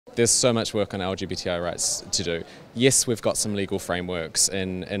there's so much work on LGBTI rights to do. Yes, we've got some legal frameworks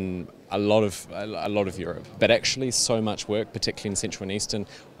in a lot of Europe, but actually so much work, particularly in Central and Eastern,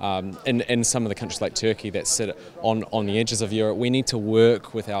 in some of the countries like Turkey that sit on the edges of Europe. We need to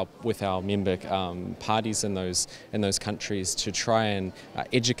work with our member parties in those countries to try and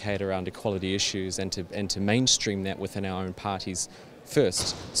educate around equality issues and to mainstream that within our own parties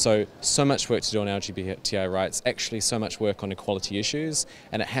first. So much work to do on LGBTI rights, actually so much work on equality issues,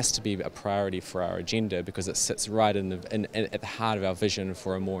 and it has to be a priority for our agenda because it sits right at the heart of our vision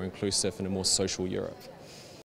for a more inclusive and a more social Europe.